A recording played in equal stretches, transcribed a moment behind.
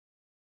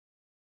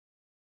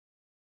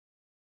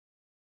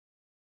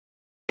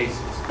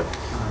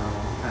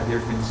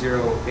there's been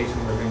 0 facial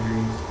nerve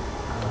injuries.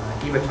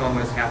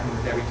 Hematomas happen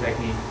with every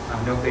technique.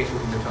 No facial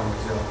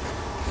hematomas, though.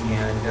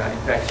 And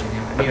infection.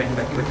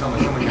 Hematoma,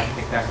 someone has to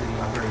take back to the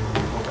operating room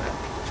to pull that.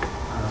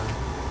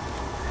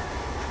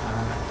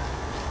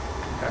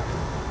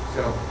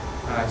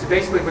 So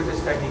basically with this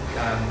technique,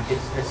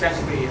 it's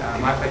essentially a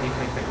modified deep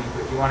technique,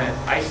 but you want to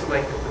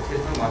isolate the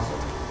platysmal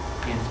muscle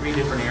in 3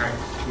 different areas.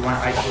 You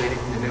want to isolate it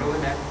in the middle of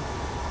the neck,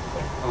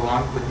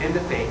 along within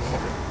the face.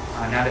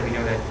 Now that we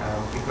know that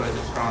because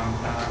it's a strong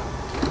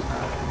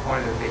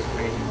component of the facial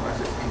aging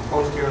process, and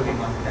posteriorly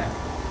along the neck.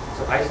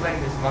 So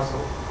isolating this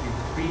muscle in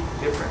 3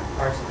 different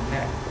parts of the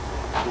neck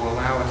will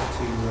allow us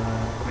to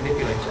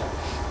manipulate that.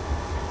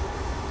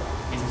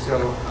 And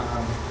so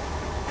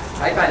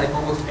I find that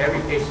almost every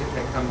patient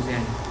that comes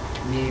in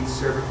needs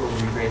cervical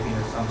redraping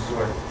of some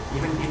sort,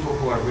 even people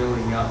who are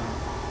really young.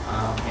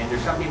 And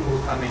there's some people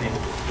who come in at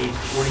age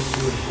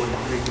 42 and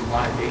 43 who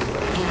want a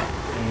facelift,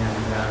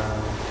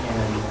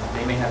 and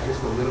they may have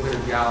just a little bit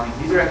of jowling.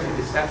 These are actually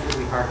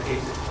deceptively hard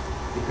cases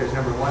because,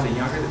 number one, the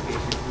younger the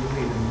patient,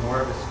 usually the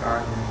more of a scar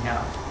than they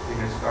have. They're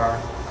going to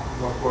scar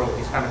more poorly.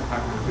 It's kind of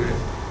counterintuitive.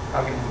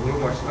 Probably have a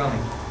little more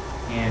swelling.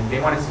 And they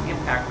want to see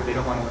impact, but they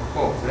don't want to look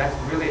full. So that's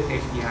really a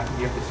patient you have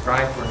to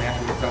strive for an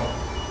accurate result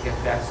if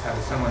that's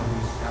someone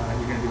who's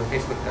you're going to do a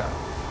facelift of.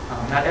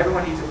 Not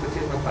everyone needs a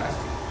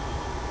platysmoplasty.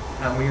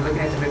 When you're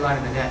looking at the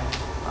midline of the neck,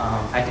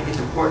 I think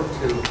it's important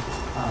to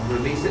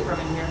release it from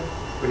in here.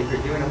 But if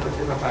you're doing a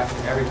platysmoplasty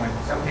in everyone,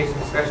 some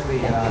patients,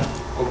 especially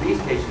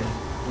obese patients,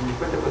 when you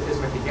put the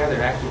platysma together,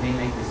 it actually may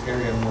make this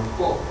area more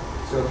full.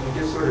 So if you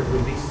just sort of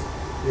release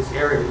this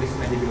area, release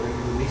the mandibular,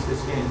 release the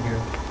skin in here,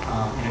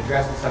 and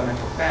address the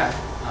submental fat,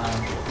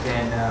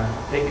 then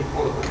they can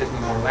pull the platysma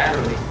more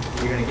laterally, and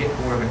you're going to get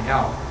more of an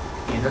L.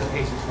 And those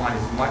patients want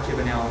as much of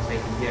an L as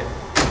they can get.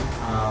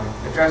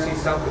 Addressing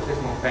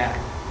subplatysmal fat.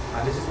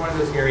 This is one of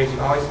those areas you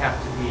always have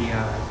to be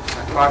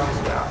cautious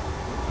about.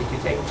 If you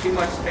take too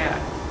much fat,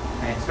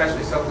 and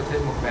especially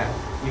subplatysmal fat,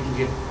 you can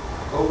get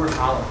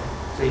over-hollowing.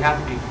 So you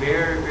have to be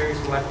very, very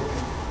selective.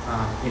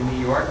 In New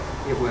York,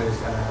 it was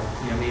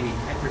maybe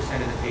 10%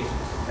 of the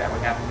patients that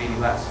would happen, maybe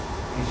less.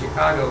 In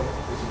Chicago,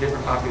 it's a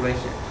different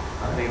population.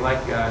 They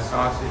like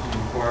sausage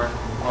and pork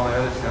and all that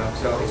other stuff.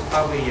 So it's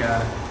probably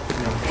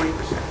 40%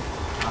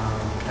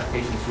 of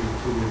patients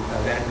who would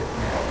benefit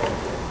from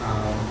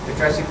that.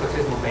 Addressing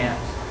platysmal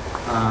bands.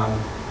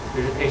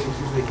 There's patients,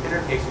 usually thinner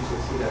patients,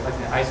 you'll see that like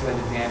an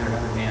isolated band or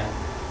another band.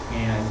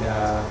 And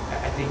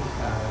I think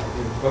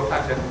the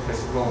Botox definitely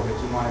plays a role, but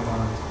you want to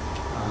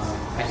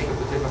I think a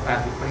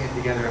platysmoplasty, putting it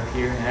together up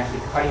here and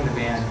actually cutting the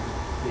band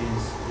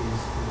is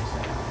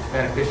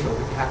beneficial,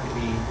 but you have to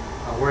be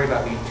worried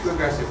about being too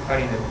aggressive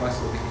cutting the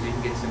muscle because you can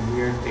get some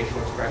weird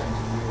facial expressions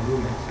and weird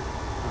movements.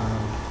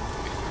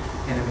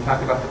 And then we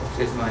talked about the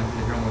platysma and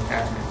the dermal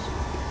attachments.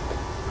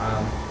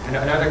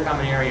 Another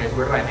common area is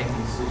where do I make the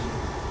incision?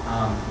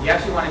 You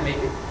actually want to make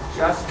it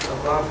just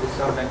above the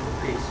submental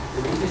crease.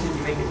 The reason is if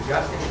you make it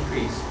just in the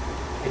crease,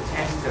 it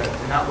tends to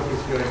not look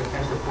as good. It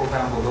tends to pull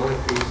down below the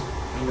crease,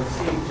 and you'll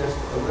see just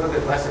a little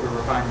bit less of a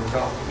refined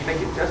result. If you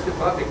make it just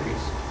above the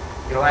crease,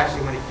 it'll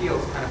actually, when it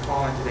heals, kind of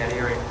fall into that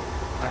area.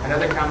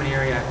 Another common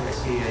area I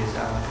see is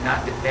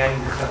not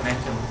defatting the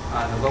submentum,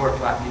 the lower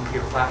flap, the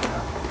inferior flap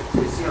enough.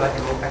 So you see like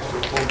a little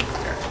extra fullness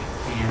there.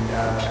 And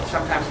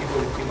sometimes people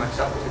with too much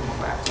subplatysmal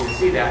fat. So you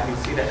see that, and you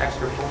see that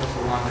extra fullness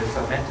along the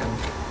submentum.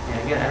 And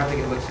again, I don't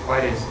think it looks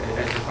quite as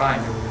defined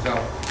as a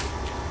result.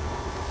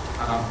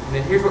 And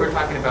then here's what we're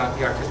talking about,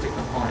 the artistic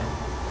component.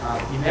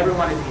 You never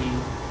want to be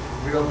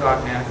real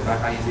dogmatic about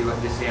how you do it.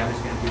 Just say, I'm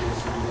just going to do this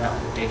and do that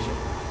with the patient.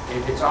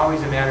 It's always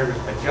a matter of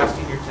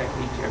adjusting your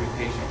technique to every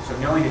patient. So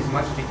knowing as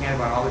much as you can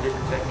about all the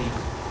different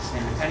techniques,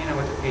 and depending on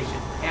what the patient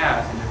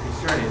has and their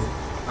concern is,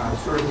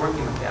 sort of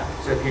working with that.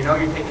 So if you know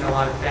you're taking a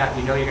lot of fat,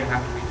 you know you're going to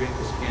have to redrape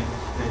the skin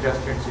and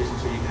adjust your incision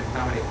so you can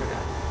accommodate for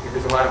that. If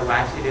there's a lot of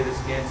laxity to the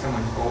skin,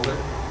 someone's older,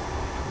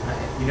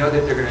 you know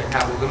that they're going to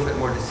have a little bit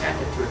more descent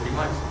in 2 or 3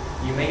 months,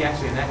 you may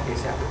actually in that case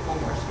have to pull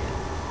more skin.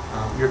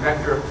 Your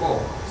vector of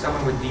pull,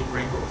 someone with deep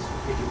wrinkles,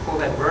 if you pull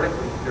that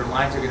vertically, their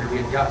lines are going to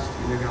readjust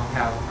and they're going to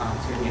have,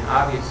 it's going to be an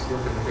obvious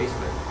look of the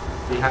facelift.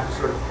 So you have to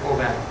sort of pull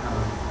that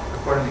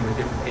accordingly with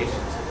different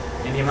patients.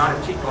 And the amount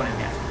of cheekbone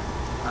enhancement.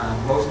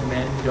 Most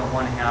men don't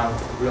want to have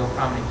real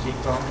prominent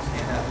cheekbones,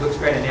 and it looks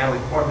great on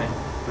Natalie Portman,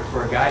 but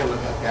for a guy to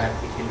look like that,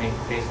 it can make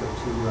the face look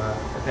too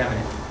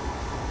effeminate.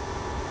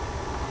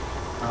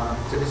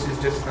 So this is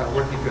just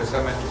working through a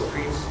submental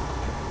crease.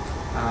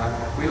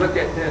 We looked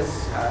at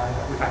this,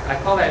 I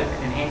call that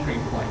an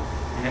anchoring point,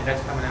 and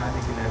that's coming out I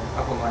think in a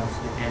couple months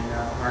in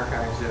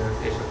archives of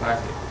facial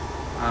plastic.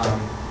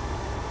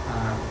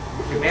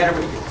 No matter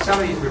what, some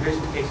of these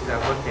revision cases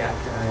I've looked at,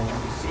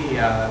 you see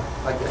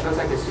like it looks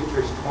like the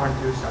suture is torn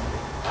through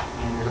something,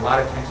 and there's a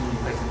lot of tension in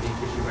place in the deep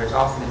tissue, but it's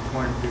also been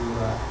torn through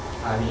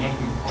the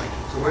anchoring point.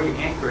 So where you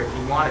anchor it,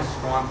 you want a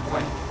strong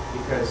point,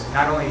 because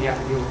not only do you have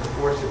to deal with the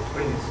force of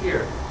putting this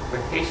here, but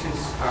patients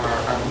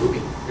are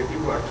moving. The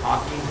people are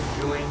talking,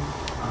 chewing,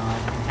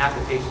 and half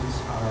the patients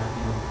are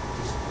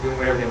just doing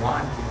whatever they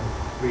want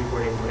 3 or 4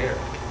 days later.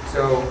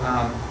 So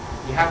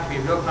you have to be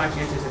real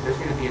conscientious that there's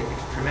going to be a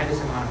tremendous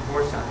amount of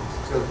force on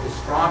this. So the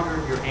stronger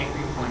your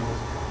anchoring point is,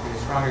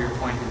 the stronger your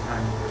point is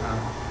on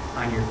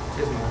your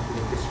platysma,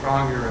 the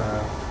stronger,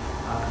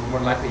 the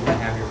more likely you're going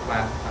to have your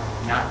flap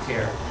not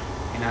tear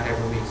and not have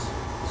release.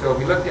 So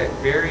we looked at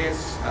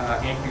various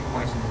anchoring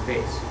points in the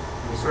face.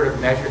 We sort of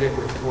measured it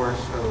with force,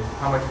 so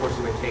how much force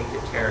it would take to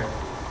tear it.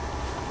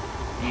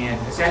 And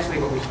essentially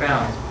what we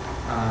found,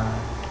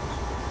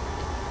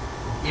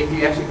 if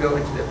you actually go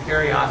into the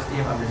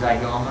periosteum of the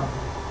zygoma,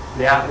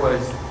 that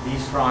was the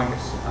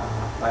strongest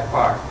by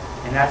far.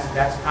 And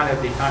that's kind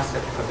of the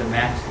concept of the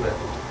max lift,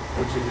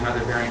 which is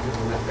another variant of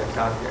the lift that's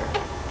out there.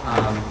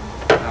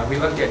 We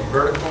looked at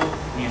vertical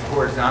and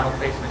horizontal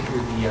placement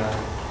through the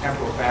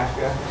temporal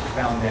fascia. We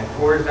found that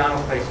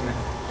horizontal placement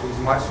was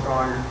much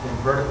stronger than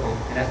vertical,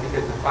 and that's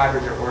because the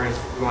fibers are always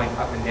going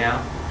up and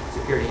down,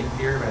 superior to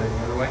inferior rather than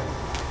the other way.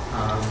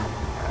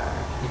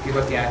 If you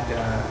look at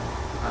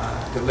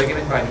the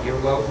ligament by the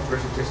earlobe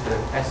versus just the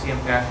SCM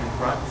fascia in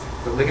front,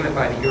 the ligament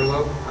by the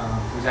earlobe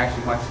was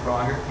actually much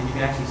stronger, and you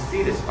can actually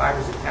see this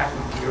fibrous attachment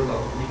to the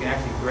earlobe, and you can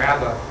actually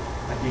grab a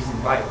decent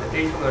bite. The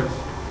facial nerve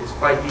is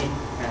quite deep,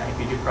 and if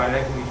you do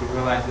cardiectomy, you should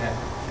realize that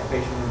the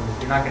facial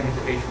nerve, you're not going to hit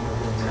the facial nerve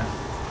doing that.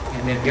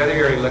 And then the other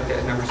area we looked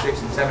at, number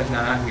 6 and 7 is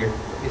not on here,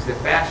 is the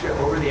fascia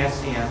over the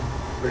SCM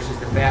versus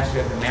the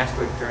fascia of the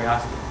mastoid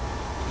periosteum.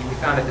 And we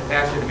found that the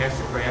fascia of the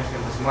mastoid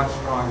periosteum was much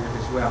stronger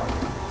as well.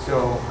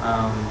 So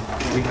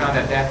we found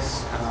that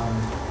that's,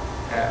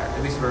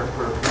 at least for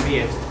me,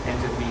 it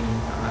ends up being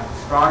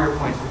stronger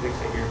points to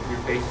fixate your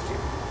face to.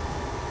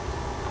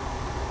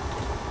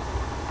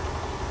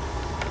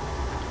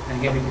 And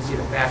again, we can see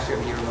the fascia of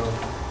the earlobe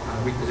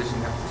repositioning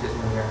that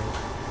platysma there.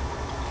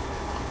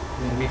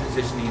 And then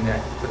repositioning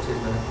that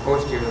platysma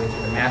posteriorly to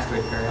the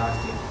mastoid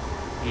periosteum.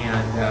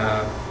 And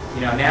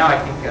now I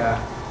think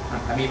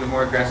I'm even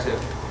more aggressive,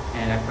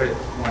 and I put it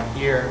one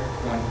here,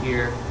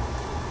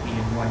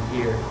 and one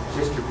here,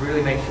 just to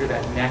really make sure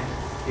that neck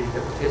is,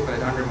 the platysma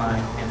is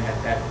undermined, and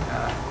that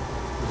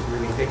is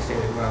really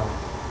fixated well.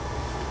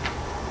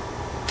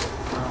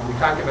 We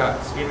talked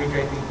about skin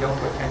redraping. Don't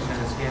put tension on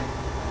the skin.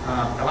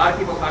 A lot of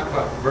people talk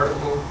about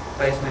vertical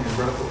placement and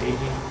vertical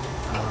aging.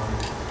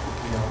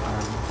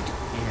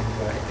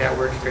 If that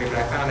works great, but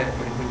I found that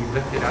when you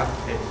lift it up,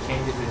 it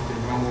changes it to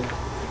normal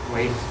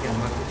way the skin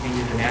looks. It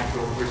changes the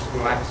natural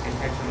vertical skin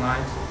tension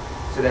lines.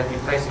 So that if you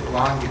place it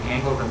long, you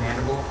angle the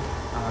mandible.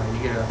 You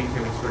get a thing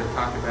that we sort of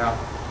talked about.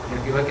 And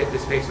if you look at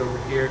this face over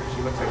here, she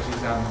looks like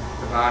she's on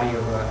the body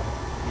of a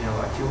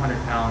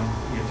 200-pound,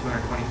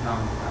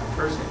 220-pound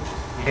person.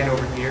 And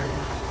over here,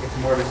 it's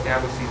more of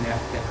establishing that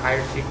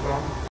higher cheekbone.